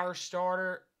fire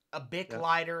starter, a Bic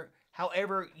lighter,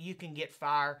 however you can get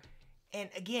fire. And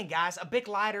again, guys, a Bic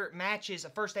lighter, matches, a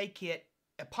first aid kit,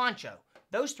 a poncho.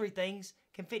 Those three things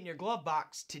can fit in your glove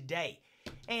box today.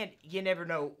 And you never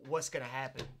know what's going to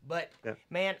happen. But,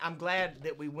 man, I'm glad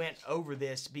that we went over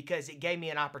this because it gave me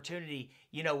an opportunity,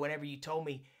 whenever you told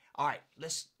me, all right,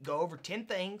 let's go over 10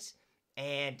 things.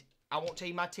 And I won't tell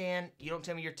you my 10. You don't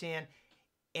tell me your 10.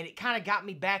 And it kind of got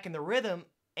me back in the rhythm.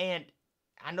 And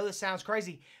I know this sounds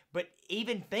crazy, but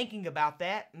even thinking about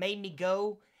that made me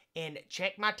go and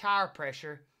check my tire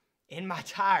pressure in my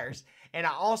tires. And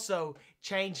I also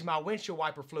changed my windshield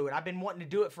wiper fluid. I've been wanting to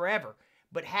do it forever.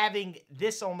 But having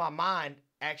this on my mind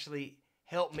actually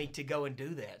helped me to go and do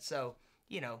that. So,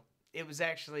 it was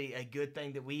actually a good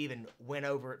thing that we even went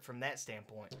over it from that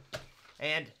standpoint.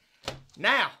 And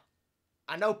now,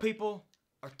 I know people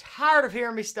are tired of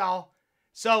hearing me stall.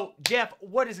 So, Jeff,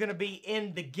 what is going to be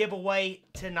in the giveaway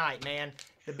tonight, man?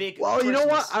 The big Well, you know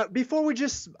Christmas. what? Before we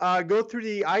just go through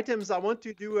the items, I want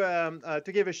to do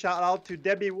to give a shout out to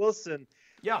Debbie Wilson.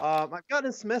 Yeah. I've got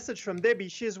this message from Debbie.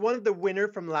 She's one of the winner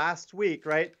from last week,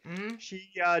 right? Mm-hmm. She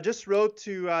just wrote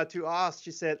to us. She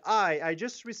said, I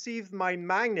just received my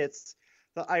magnets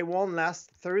that I won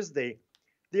last Thursday.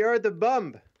 They are the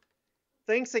bomb.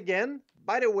 Thanks again.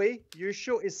 By the way, your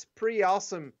show is pretty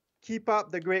awesome. Keep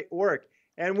up the great work.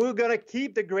 And we're going to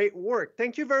keep the great work.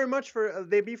 Thank you very much for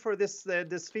Debbie for this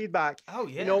feedback. Oh,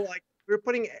 yeah. We're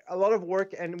putting a lot of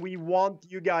work, and we want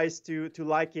you guys to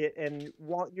like it, and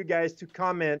want you guys to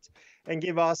comment and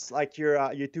give us like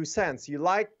your 2 cents. You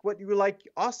like what you would like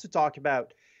us to talk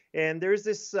about. And there's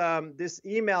this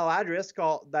email address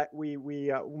called that we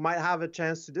might have a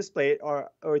chance to display it,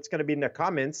 or it's going to be in the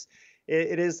comments.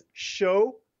 It is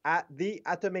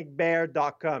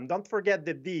show@theatomicbear.com. Don't forget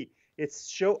the D. It's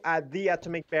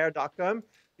show@theatomicbear.com.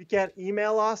 You can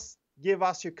email us, give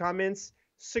us your comments,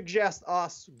 suggest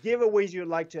us giveaways you'd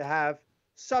like to have,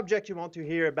 subject you want to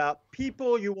hear about,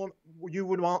 people you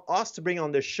would want us to bring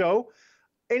on the show,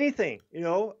 anything.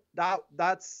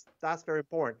 That's very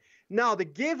important. Now the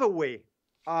giveaway.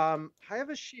 I have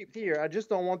a sheet here. I just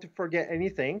don't want to forget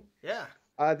anything. Yeah.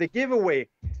 The giveaway.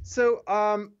 So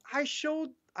I've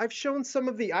shown some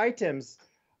of the items,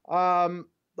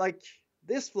 like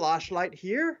this flashlight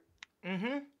here.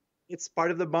 Mm-hmm. It's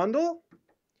part of the bundle.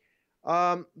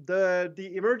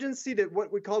 The emergency, that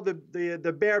what we call the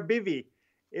bear bivy.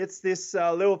 It's this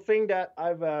little thing that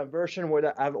I've version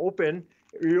where I've opened.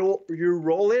 You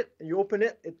roll it, you open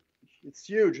it. It's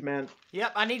huge, man.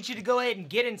 Yep, I need you to go ahead and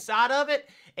get inside of it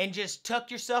and just tuck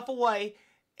yourself away,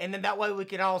 and then that way we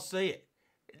can all see it.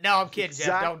 No, I'm kidding,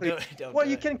 Exactly. Jeff. Don't do it. Well,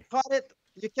 you can cut it.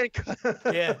 You can cut.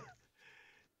 Yeah.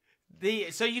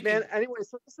 So you can. Man, anyway,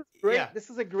 so this is great. Yeah. This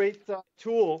is a great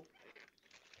tool.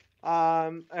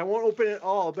 I won't open it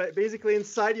all, but basically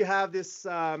inside you have this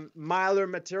mylar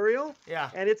material. Yeah.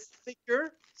 And it's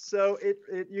thicker, so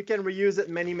you can reuse it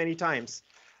many times.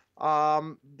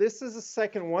 This is the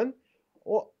second one.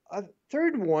 Well, a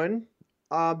third one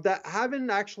that I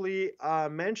haven't actually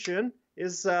mentioned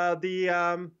is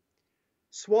the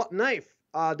SWAT knife.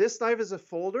 This knife is a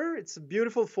folder. It's a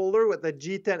beautiful folder with a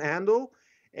G10 handle,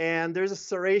 and there's a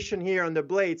serration here on the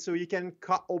blade, so you can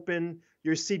cut open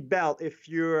your seat belt if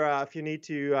you need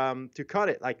to cut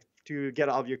it, like to get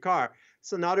out of your car.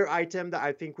 It's another item that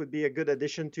I think would be a good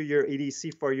addition to your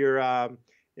EDC for your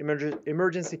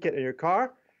emergency kit in your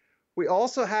car. We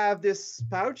also have this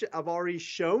pouch I've already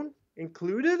shown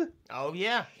included. Oh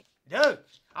yeah, dude.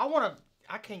 I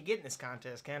can't get in this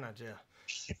contest, can I, Jeff?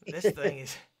 This thing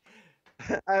is.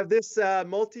 I have this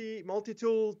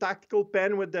multi-tool tactical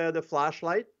pen with the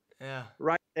flashlight. Yeah.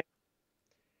 Right there.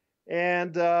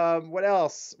 And what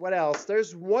else?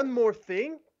 There's one more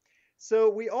thing. So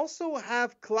we also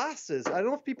have classes. I don't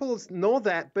know if people know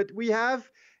that, but we have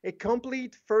a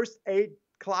complete first aid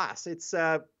class. It's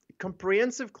a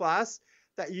comprehensive class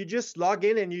that you just log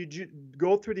in and you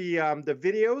go through the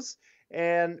videos.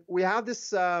 And we have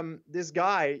this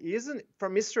guy. He isn't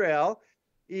from Israel.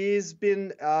 He's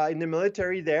been in the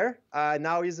military there.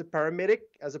 Now he's a paramedic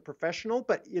as a professional,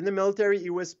 but in the military he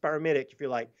was paramedic, if you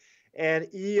like. And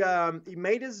he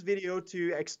made this video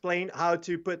to explain how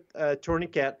to put a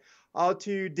tourniquet, how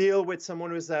to deal with someone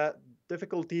who has a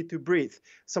difficulty to breathe,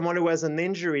 someone who has an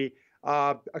injury,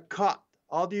 a cut.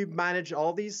 How do you manage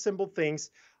all these simple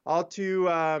things? How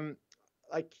to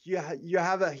like you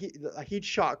have a heat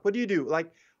shock. What do you do?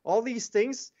 Like all these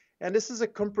things. And this is a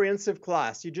comprehensive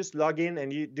class. You just log in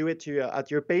and you do it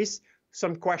at your pace.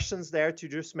 Some questions there to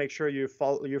just make sure you're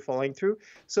following through.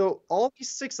 So all these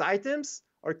 6 items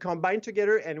are combined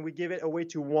together, and we give it away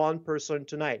to one person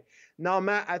tonight. Now,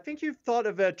 Matt, I think you've thought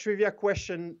of a trivia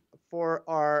question for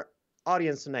our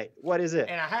audience tonight. What is it?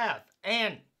 And I have.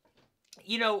 And,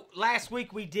 last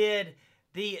week we did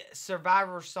the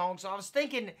Survivor song, so I was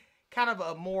thinking kind of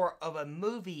a more of a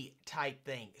movie type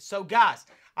thing. So, guys,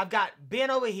 I've got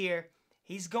Ben over here.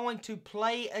 He's going to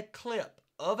play a clip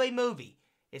of a movie.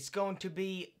 It's going to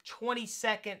be 20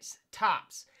 seconds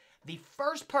tops. The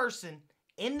first person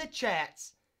in the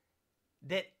chats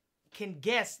that can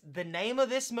guess the name of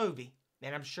this movie,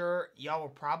 and I'm sure y'all will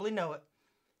probably know it,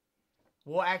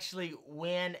 will actually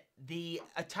win the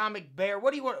Atomic Bear.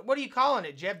 What are you calling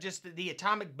it, Jeff? Just the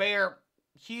Atomic Bear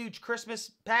huge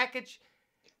Christmas package?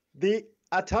 The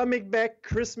Atomic Bear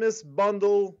Christmas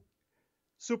Bundle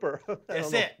Super.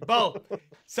 That's it. Boom.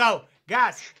 So,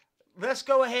 guys, let's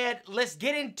go ahead. Let's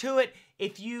get into it.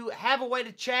 If you have a way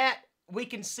to chat, we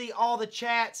can see all the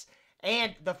chats.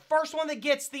 And the first one that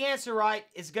gets the answer right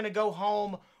is going to go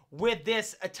home with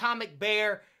this Atomic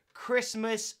Bear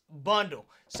Christmas bundle.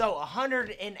 So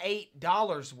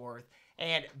 $108 worth.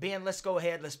 And Ben, let's go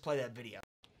ahead. Let's play that video.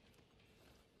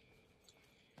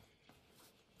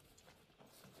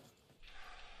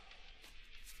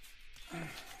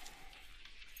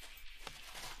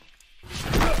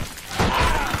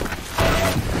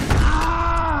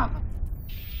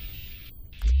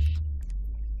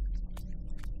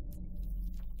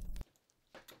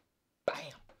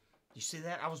 You see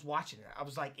that? I was watching it. I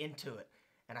was like into it,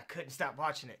 and I couldn't stop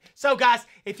watching it. So guys,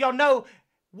 if y'all know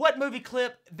what movie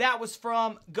clip that was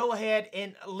from, go ahead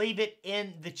and leave it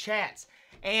in the chats.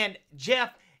 And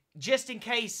Jeff, just in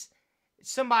case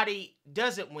somebody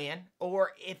doesn't win,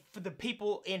 or if for the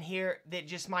people in here that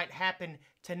just might happen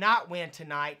to not win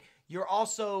tonight, you're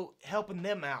also helping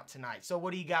them out tonight. So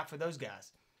what do you got for those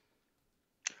guys?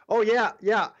 Oh, yeah.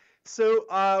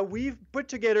 So we've put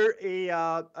together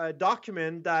a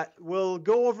document that will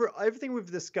go over everything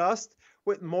we've discussed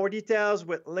with more details,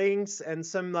 with links, and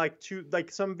some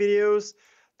some videos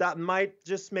that might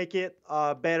just make it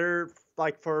better,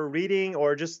 like for reading,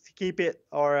 or just keep it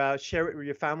or share it with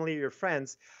your family, your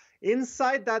friends.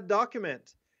 Inside that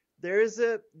document, there's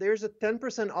a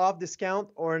 10% off discount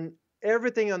on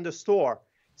everything on the store.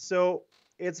 So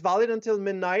it's valid until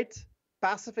midnight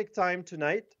Pacific time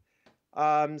tonight.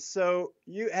 So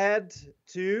you had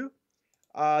to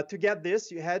get this,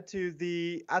 you head to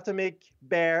the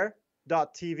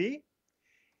atomicbear.tv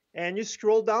and you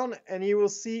scroll down and you will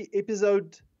see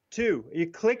episode 2. You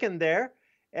click in there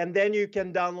and then you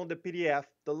can download the PDF.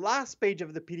 The last page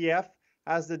of the PDF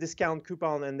has the discount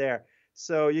coupon in there.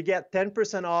 So you get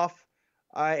 10% off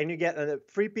and you get a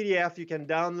free PDF you can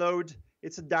download.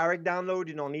 It's a direct download.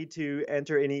 You don't need to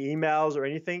enter any emails or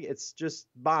anything. It's just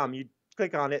bam, you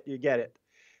click on it, you get it.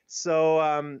 So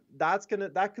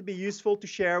that could be useful to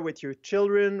share with your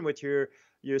children, with your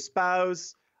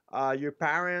spouse, your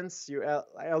parents, your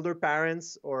elder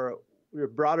parents, or your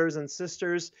brothers and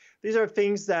sisters. These are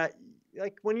things that,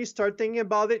 like, when you start thinking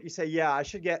about it, you say, yeah, I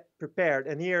should get prepared.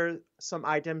 And here are some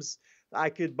items I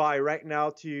could buy right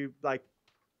now to like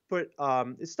put.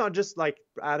 It's not just like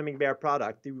Atomic Bear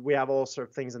product. We have all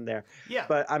sorts of things in there. Yeah.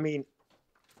 But I mean,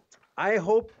 I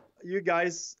hope you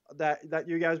guys that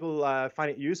you guys will find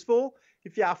it useful.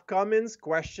 If you have comments,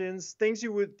 questions, things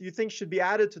you think should be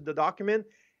added to the document,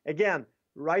 again,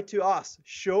 write to us,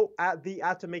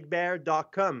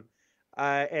 show@theatomicbear.com,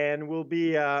 and we'll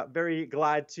be very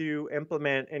glad to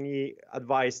implement any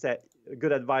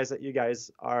good advice that you guys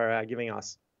are giving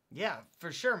us. Yeah,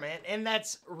 for sure, man. And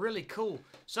that's really cool.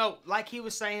 So like he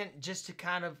was saying, just to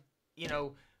kind of,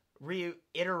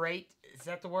 reiterate, is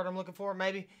that the word I'm looking for?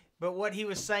 Maybe. But what he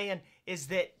was saying is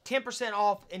that 10%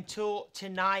 off until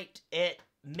tonight at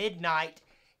midnight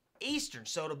Eastern.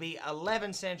 So it'll be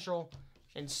 11 Central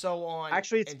and so on.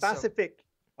 Actually, it's Pacific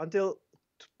until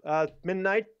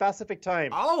midnight Pacific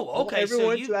time. Oh, okay.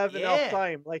 Everyone to have enough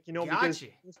time, because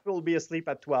people will be asleep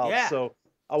at 12. Yeah. So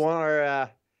I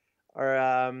want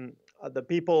the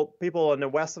people in the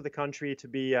west of the country to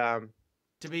be able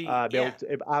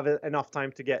to have enough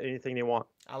time to get anything they want.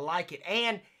 I like it.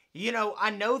 And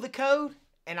I know the code,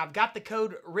 and I've got the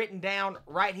code written down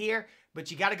right here, but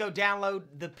you got to go download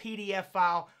the PDF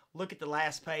file, look at the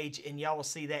last page, and y'all will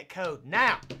see that code.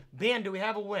 Now, Ben, do we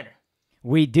have a winner?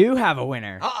 We do have a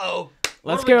winner. Uh-oh.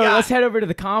 Let's go. Let's head over to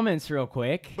the comments real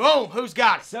quick. Boom. Who's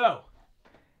got it? So,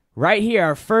 right here,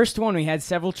 our first one, we had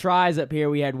several tries up here.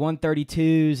 We had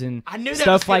 132s and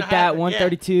stuff like that,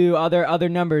 132, yeah. other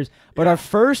numbers. But our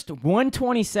first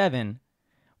 127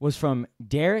 was from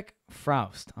Derek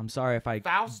Frost. I'm sorry if I...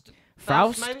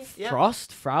 Faust, maybe? Yeah.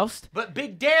 Frost. But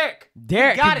Big Derek.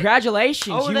 Derek,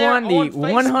 congratulations. You won the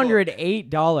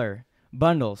 $108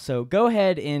 bundle. So go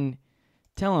ahead and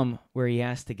tell him where he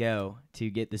has to go to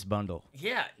get this bundle.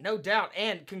 Yeah, no doubt.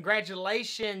 And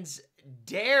congratulations,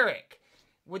 Derek,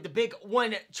 with the big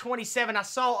 127. I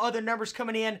saw other numbers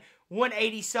coming in,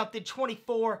 180-something,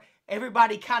 24.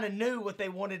 Everybody kind of knew what they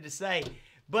wanted to say.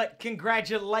 But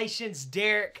congratulations,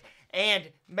 Derek.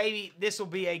 And maybe this will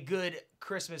be a good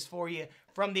Christmas for you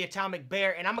from the Atomic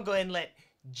Bear. And I'm going to go ahead and let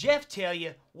Jeff tell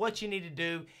you what you need to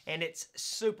do, and it's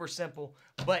super simple.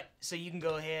 But so you can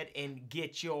go ahead and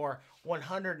get your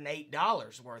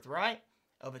 $108 worth, right,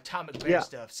 of Atomic Bear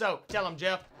stuff. So tell them,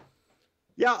 Jeff.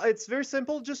 Yeah, it's very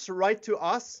simple. Just write to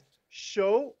us,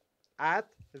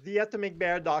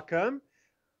 show@theatomicbear.com.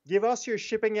 Give us your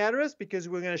shipping address because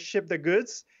we're going to ship the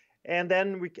goods, and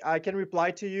then I can reply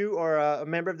to you, or a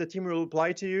member of the team will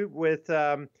reply to you with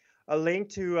a link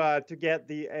to get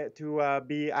to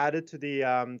be added to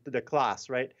the class,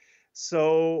 right?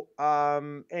 So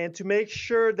and to make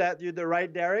sure that you're the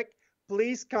right Derek,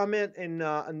 please comment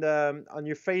on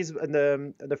your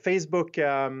the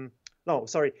Facebook. No,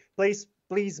 sorry.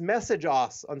 Please message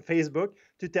us on Facebook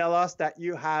to tell us that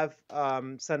you have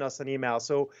sent us an email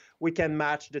so we can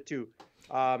match the two.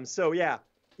 So yeah,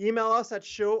 email us at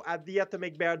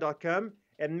show@theatomicbear.com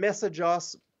and message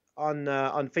us on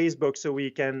Facebook so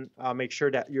we can make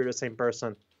sure that you're the same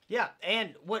person. Yeah,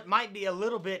 and what might be a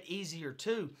little bit easier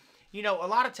too, a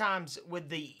lot of times with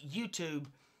the YouTube,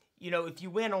 if you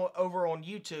went over on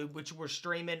YouTube, which we're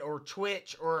streaming, or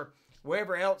Twitch, or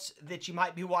wherever else that you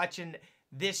might be watching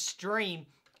this stream,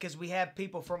 because we have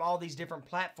people from all these different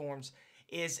platforms,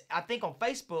 is I think on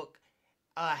Facebook,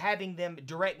 having them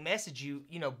direct message you,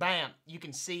 bam, you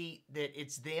can see that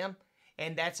it's them,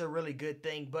 and that's a really good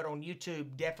thing. But on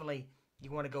YouTube, definitely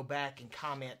you want to go back and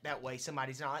comment. That way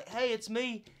somebody's not like, hey, it's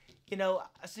me, I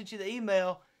sent you the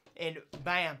email, and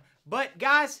bam. But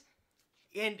guys,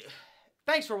 and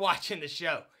thanks for watching the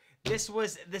show. This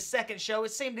was the second show.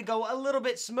 It seemed to go a little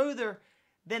bit smoother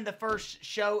than the first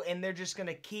show, and they're just going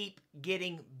to keep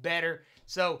getting better.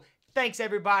 So thanks,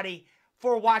 everybody,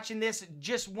 for watching this.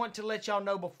 Just want to let y'all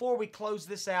know before we close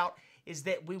this out is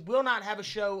that we will not have a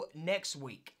show next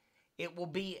week. It will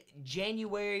be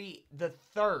January the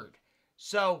 3rd.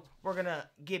 So we're going to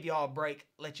give y'all a break,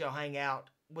 let y'all hang out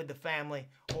with the family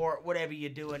or whatever you're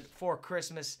doing for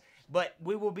Christmas. But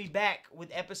we will be back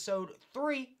with episode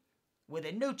 3 with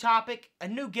a new topic, a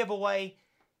new giveaway,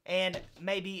 and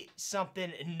maybe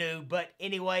something new. But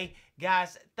anyway,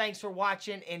 guys, thanks for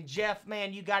watching. And Jeff,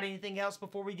 man, you got anything else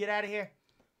before we get out of here?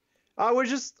 I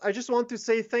just want to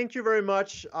say thank you very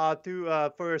much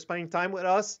for spending time with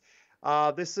us.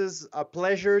 This is a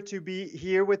pleasure to be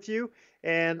here with you,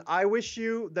 and I wish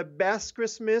you the best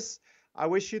Christmas. I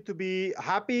wish you to be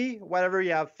happy, whether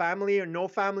you have family or no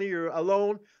family, you're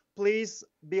alone. Please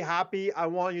be happy. I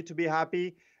want you to be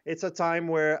happy. It's a time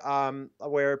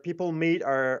where people meet,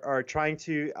 are trying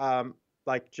to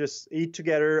just eat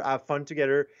together, have fun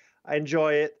together,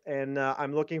 enjoy it, and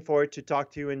I'm looking forward to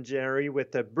talk to you in January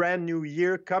with a brand new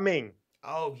year coming.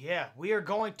 Oh yeah, we are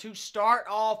going to start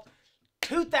off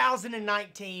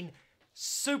 2019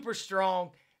 super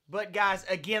strong. But guys,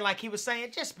 again, like he was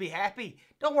saying, just be happy.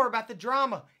 Don't worry about the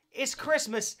drama. It's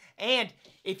Christmas, and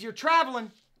if you're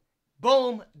traveling,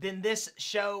 boom, then this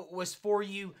show was for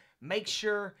you. Make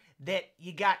sure that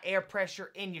you got air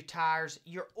pressure in your tires,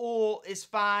 your oil is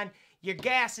fine, your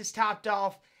gas is topped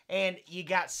off, and you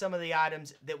got some of the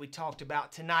items that we talked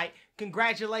about tonight.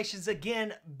 Congratulations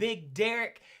again, Big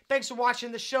Derek. Thanks for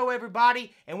watching the show,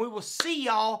 everybody, and we will see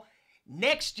y'all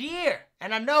next year.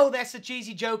 And I know that's a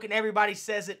cheesy joke and everybody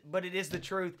says it, but it is the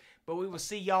truth. But we will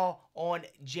see y'all on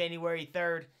January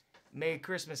 3rd. Merry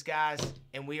Christmas, guys,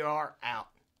 and we are out.